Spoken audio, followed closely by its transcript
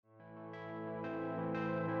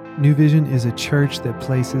New Vision is a church that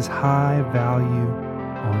places high value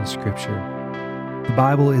on Scripture. The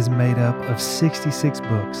Bible is made up of 66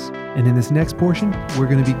 books, and in this next portion, we're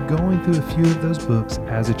going to be going through a few of those books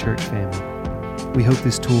as a church family. We hope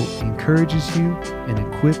this tool encourages you and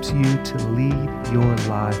equips you to lead your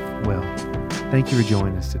life well. Thank you for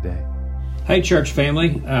joining us today. Hey, church family.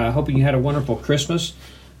 Hoping you had a wonderful Christmas.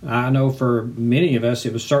 I know for many of us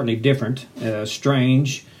it was certainly different,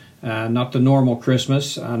 strange, not the normal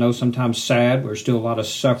Christmas. I know sometimes sad. There's still a lot of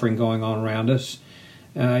suffering going on around us.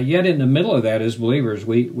 Yet in the middle of that, as believers,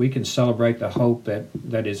 we can celebrate the hope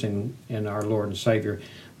that is in our Lord and Savior.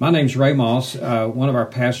 My name's Ray Moss, one of our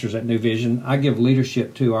pastors at New Vision. I give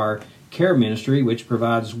leadership to our care ministry, which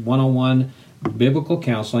provides one-on-one biblical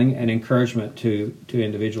counseling and encouragement to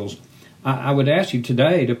individuals. I would ask you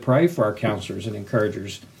today to pray for our counselors and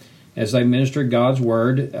encouragers as they minister God's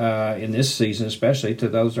Word in this season, especially to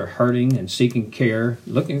those that are hurting and seeking care,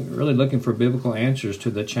 really looking for biblical answers to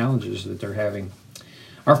the challenges that they're having.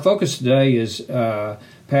 Our focus today is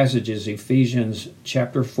passages Ephesians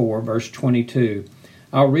chapter 4, verse 22.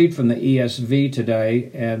 I'll read from the ESV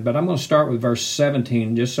today, but I'm going to start with verse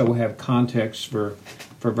 17 just so we'll have context for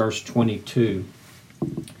verse 22.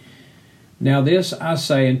 Now this I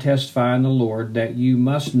say and testify in the Lord, that you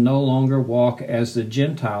must no longer walk as the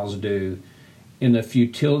Gentiles do, in the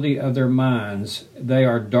futility of their minds. They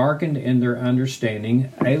are darkened in their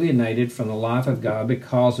understanding, alienated from the life of God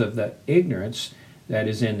because of the ignorance that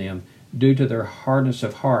is in them, due to their hardness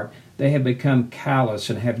of heart. They have become callous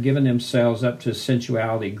and have given themselves up to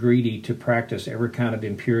sensuality, greedy to practice every kind of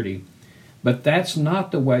impurity. But that's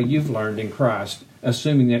not the way you've learned in Christ,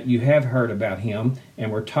 assuming that you have heard about Him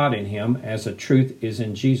and were taught in Him as the truth is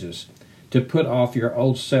in Jesus, to put off your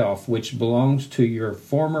old self, which belongs to your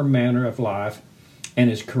former manner of life and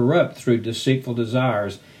is corrupt through deceitful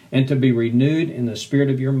desires, and to be renewed in the spirit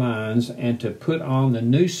of your minds, and to put on the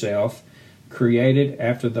new self, created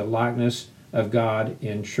after the likeness of God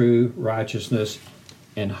in true righteousness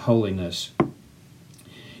and holiness.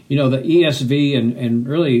 You know, the ESV and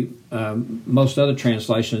really most other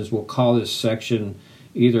translations will call this section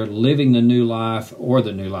either living the new life or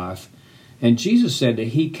the new life. And Jesus said that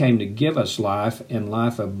He came to give us life and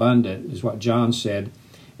life abundant, is what John said.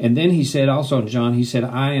 And then He said also in John, He said,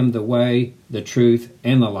 I am the way, the truth,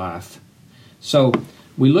 and the life. So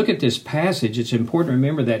we look at this passage, it's important to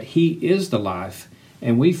remember that He is the life,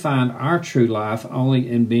 and we find our true life only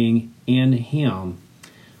in being in Him.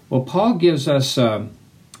 Well, Paul gives us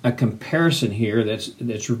a comparison here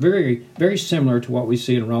that's very, very similar to what we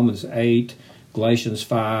see in Romans 8, Galatians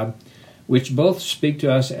 5, which both speak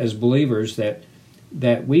to us as believers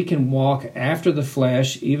that we can walk after the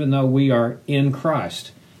flesh even though we are in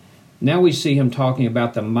Christ. Now we see him talking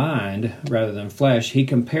about the mind rather than flesh. He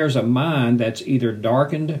compares a mind that's either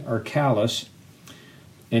darkened or callous,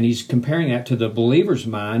 and he's comparing that to the believer's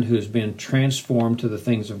mind who has been transformed to the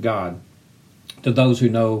things of God, to those who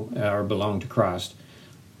know or belong to Christ.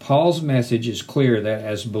 Paul's message is clear that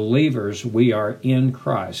as believers, we are in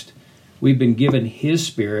Christ. We've been given His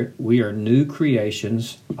Spirit. We are new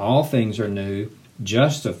creations. All things are new,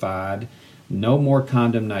 justified, no more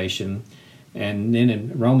condemnation. And then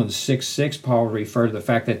in Romans 6:6, Paul referred to the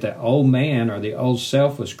fact that the old man or the old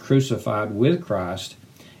self was crucified with Christ,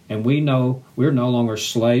 and we know we're no longer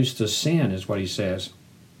slaves to sin, is what he says.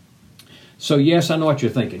 So yes, I know what you're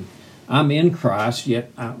thinking. I'm in Christ,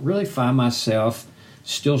 yet I really find myself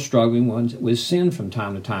still struggling with sin from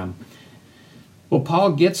time to time. Well,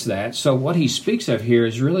 Paul gets that. So what he speaks of here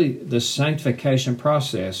is really the sanctification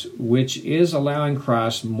process, which is allowing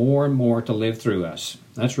Christ more and more to live through us.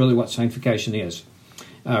 That's really what sanctification is.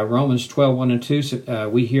 Romans 12:1 and 2,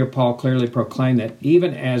 we hear Paul clearly proclaim that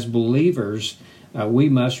even as believers, we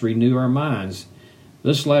must renew our minds.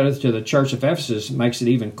 This letter to the church of Ephesus makes it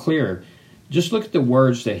even clearer. Just look at the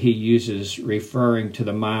words that he uses referring to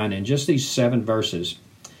the mind in just these 7 verses.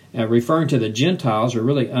 Referring to the Gentiles, or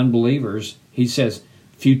really unbelievers, he says,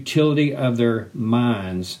 futility of their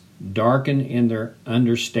minds, darkened in their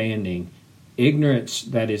understanding, ignorance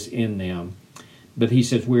that is in them. But he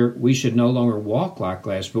says we should no longer walk like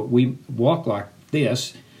this, but we walk like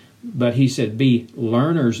this. But he said, be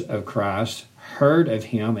learners of Christ, heard of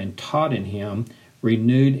Him and taught in Him,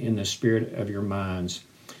 renewed in the spirit of your minds.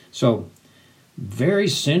 So, very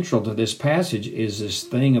central to this passage is this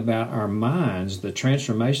thing about our minds, the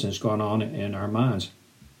transformation that's going on in our minds.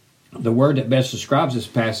 The word that best describes this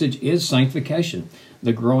passage is sanctification,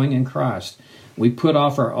 the growing in Christ. We put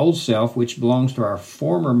off our old self, which belongs to our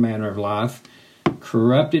former manner of life,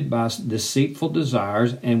 corrupted by deceitful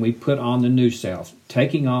desires, and we put on the new self,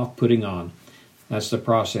 taking off, putting on. That's the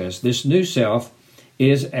process. This new self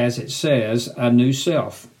is, as it says, a new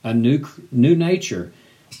self, a new nature,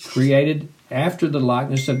 created after the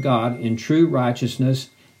likeness of God in true righteousness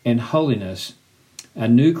and holiness. A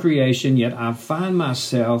new creation, yet I find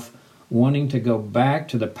myself wanting to go back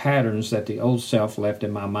to the patterns that the old self left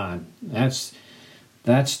in my mind. That's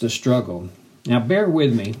the struggle. Now, bear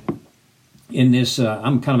with me in this.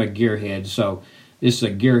 I'm kind of a gearhead, so this is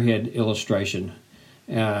a gearhead illustration.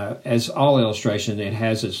 As all illustration, it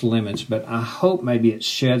has its limits, but I hope maybe it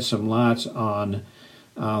sheds some lights on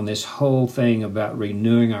this whole thing about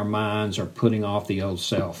renewing our minds or putting off the old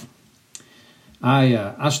self.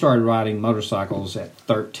 I started riding motorcycles at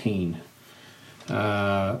 13.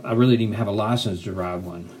 I really didn't even have a license to ride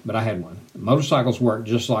one, but I had one. Motorcycles work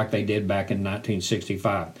just like they did back in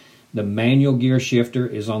 1965. The manual gear shifter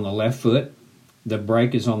is on the left foot, the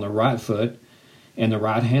brake is on the right foot and the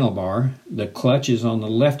right handlebar, the clutch is on the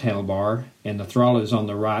left handlebar, and the throttle is on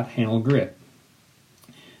the right handle grip.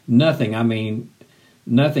 Nothing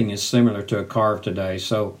is similar to a car of today.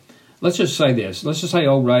 So let's just say this. Let's just say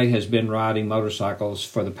old Ray has been riding motorcycles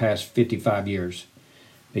for the past 55 years.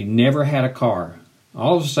 He never had a car.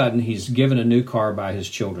 All of a sudden, he's given a new car by his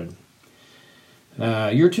children.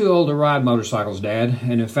 You're too old to ride motorcycles, Dad,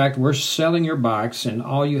 and in fact, we're selling your bikes, and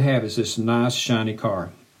all you have is this nice, shiny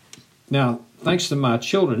car. Now, thanks to my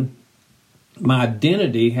children, my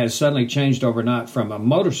identity has suddenly changed overnight from a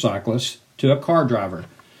motorcyclist to a car driver.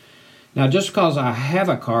 Now, just because I have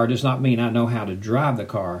a car does not mean I know how to drive the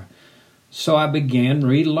car. So I began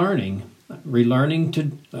relearning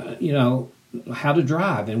to, how to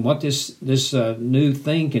drive and what this new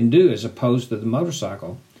thing can do as opposed to the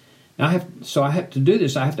motorcycle. Now I have to do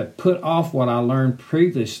this. I have to put off what I learned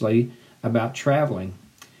previously about traveling.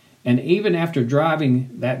 And even after driving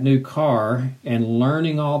that new car and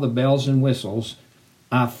learning all the bells and whistles,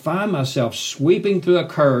 I find myself sweeping through a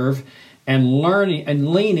curve and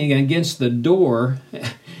leaning against the door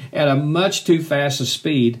at a much too fast a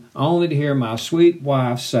speed, only to hear my sweet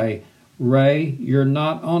wife say, "Ray, you're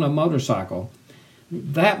not on a motorcycle."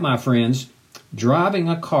 That, my friends, driving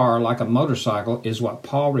a car like a motorcycle is what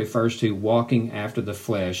Paul refers to walking after the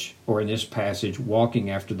flesh, or in this passage, walking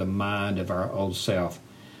after the mind of our old self.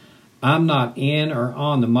 I'm not in or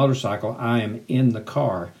on the motorcycle, I am in the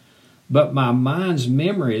car. But my mind's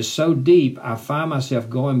memory is so deep, I find myself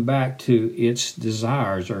going back to its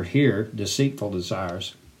desires, or here, deceitful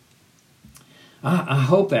desires. I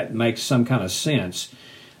hope that makes some kind of sense.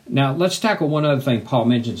 Now, let's tackle one other thing Paul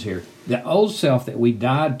mentions here. The old self that we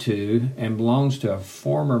died to and belongs to a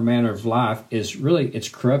former manner of life it's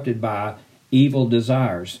corrupted by evil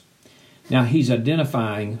desires. Now, he's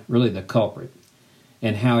identifying really the culprit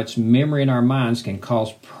and how its memory in our minds can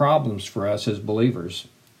cause problems for us as believers.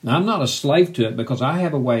 Now, I'm not a slave to it because I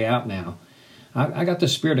have a way out now. I got the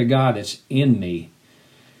Spirit of God that's in me.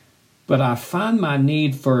 But I find my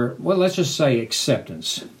need for, let's just say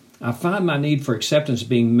acceptance. I find my need for acceptance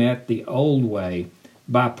being met the old way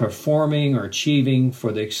by performing or achieving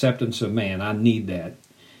for the acceptance of man. I need that.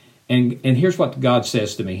 And here's what God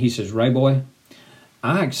says to me. He says, "Ray boy,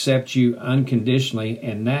 I accept you unconditionally,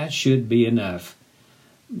 and that should be enough.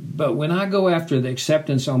 But when I go after the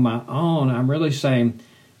acceptance on my own, I'm really saying,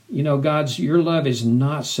 your love is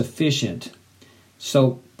not sufficient."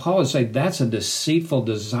 So Paul would say that's a deceitful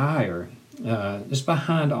desire. It's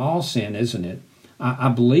behind all sin, isn't it? I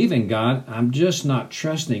believe in God. I'm just not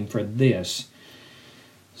trusting for this.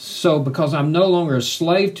 So because I'm no longer a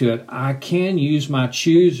slave to it, I can use my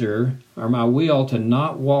chooser or my will to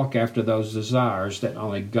not walk after those desires that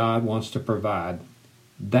only God wants to provide.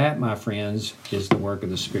 That, my friends, is the work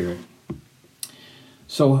of the Spirit.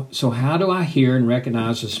 So how do I hear and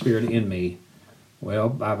recognize the Spirit in me? Well,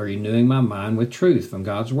 by renewing my mind with truth from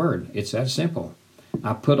God's Word. It's that simple.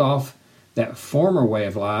 I put off that former way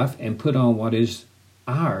of life and put on what is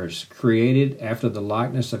ours, created after the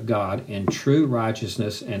likeness of God in true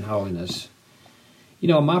righteousness and holiness.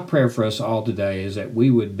 My prayer for us all today is that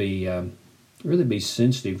we would really be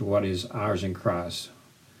sensitive to what is ours in Christ.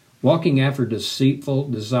 Walking after deceitful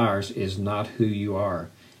desires is not who you are.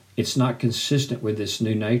 It's not consistent with this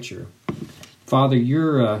new nature. Father,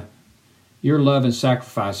 your love and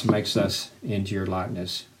sacrifice makes us into your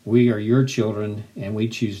likeness. We are your children, and we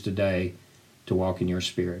choose today to walk in your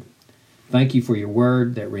Spirit. Thank you for your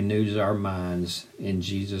word that renews our minds. In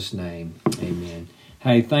Jesus' name, amen.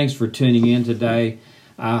 Hey, thanks for tuning in today.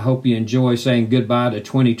 I hope you enjoy saying goodbye to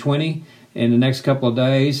 2020 in the next couple of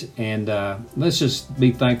days. And let's just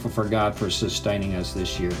be thankful for God for sustaining us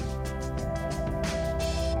this year.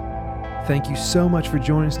 Thank you so much for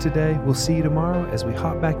joining us today. We'll see you tomorrow as we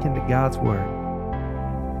hop back into God's Word.